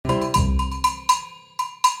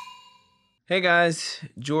Hey guys,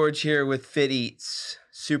 George here with Eatz.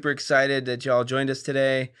 Super excited that y'all joined us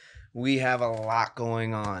today. We have a lot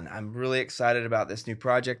going on. I'm really excited about this new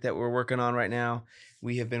project that we're working on right now.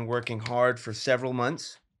 We have been working hard for several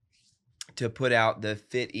months to put out the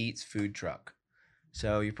Eatz food truck.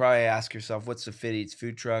 So you probably ask yourself, what's the Eatz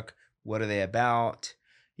food truck? What are they about?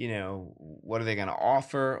 What are they going to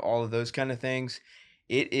offer? All of those kind of things.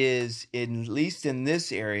 It is, at least in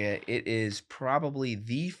this area, it is probably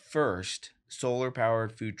the first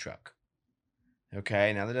solar-powered food truck.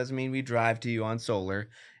 Okay, now that doesn't mean we drive to you on solar.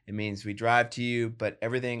 It means we drive to you, but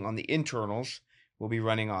everything on the internals will be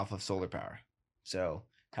running off of solar power. So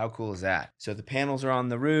how cool is that? So the panels are on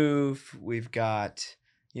the roof. We've got,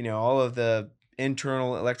 all of the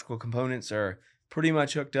internal electrical components are pretty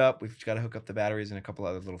much hooked up. We've got to hook up the batteries and a couple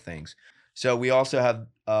other little things. So we also have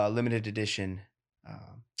a limited edition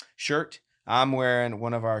shirt. I'm wearing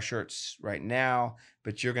one of our shirts right now,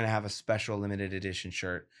 but you're going to have a special limited edition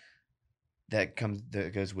shirt that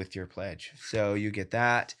goes with your pledge. So you get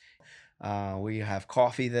that. We have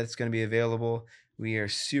coffee that's going to be available. We are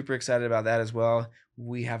super excited about that as well.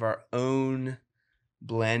 We have our own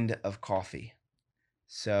blend of coffee.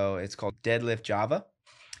 So it's called Deadlift Java,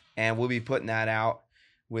 and we'll be putting that out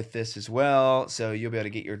with this as well. So you'll be able to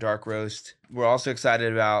get your dark roast. We're also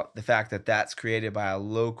excited about the fact that that's created by a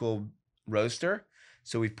local roaster.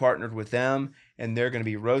 So we've partnered with them and they're going to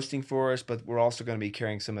be roasting for us, but we're also going to be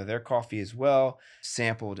carrying some of their coffee as well.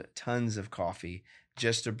 Sampled tons of coffee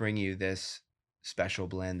just to bring you this special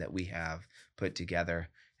blend that we have put together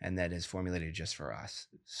and that is formulated just for us.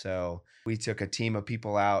 So we took a team of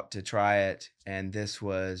people out to try it, and this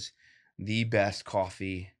was the best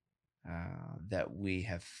coffee that we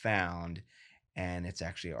have found, and it's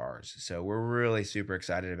actually ours. So we're really super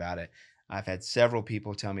excited about it. I've had several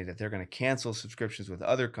people tell me that they're going to cancel subscriptions with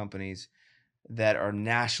other companies that are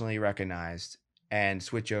nationally recognized and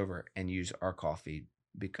switch over and use our coffee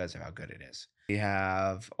because of how good it is. We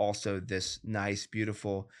have also this nice,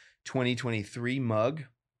 beautiful 2023 mug.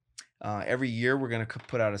 Every year we're going to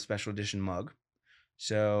put out a special edition mug.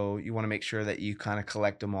 So you want to make sure that you kind of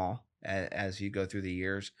collect them all as you go through the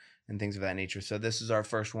years and things of that nature. So this is our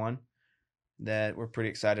first one that we're pretty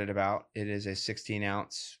excited about. It is a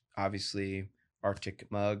 16-ounce, obviously, Arctic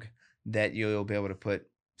mug that you'll be able to put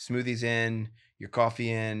smoothies in, your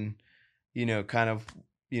coffee in,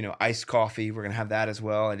 iced coffee. We're going to have that as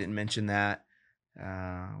well. I didn't mention that.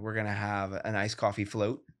 We're going to have an iced coffee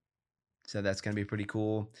float. So that's going to be pretty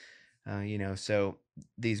cool. So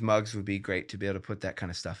these mugs would be great to be able to put that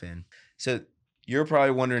kind of stuff in. So you're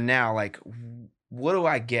probably wondering now, like, what do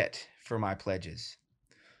I get for my pledges?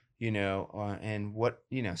 And what,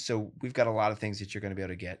 so we've got a lot of things that you're going to be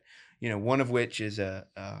able to get, one of which is a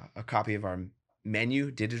copy of our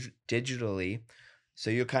menu digitally. So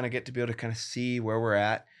you'll kind of get to be able to kind of see where we're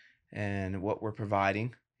at and what we're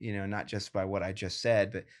providing, not just by what I just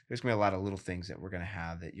said, but there's going to be a lot of little things that we're going to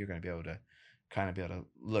have that you're going to be able to kind of be able to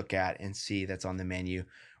look at and see that's on the menu.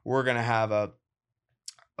 We're going to have a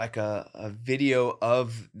video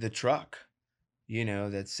of the truck,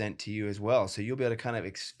 that's sent to you as well. So you'll be able to kind of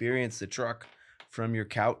experience the truck from your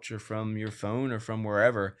couch or from your phone or from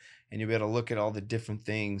wherever, and you'll be able to look at all the different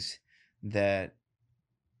things that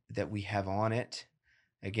we have on it.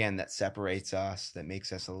 Again, that separates us, that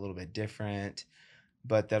makes us a little bit different,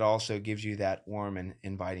 but that also gives you that warm and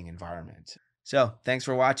inviting environment. So thanks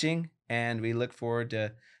for watching, and we look forward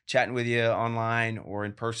to chatting with you online or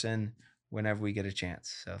in person whenever we get a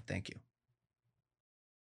chance. So thank you.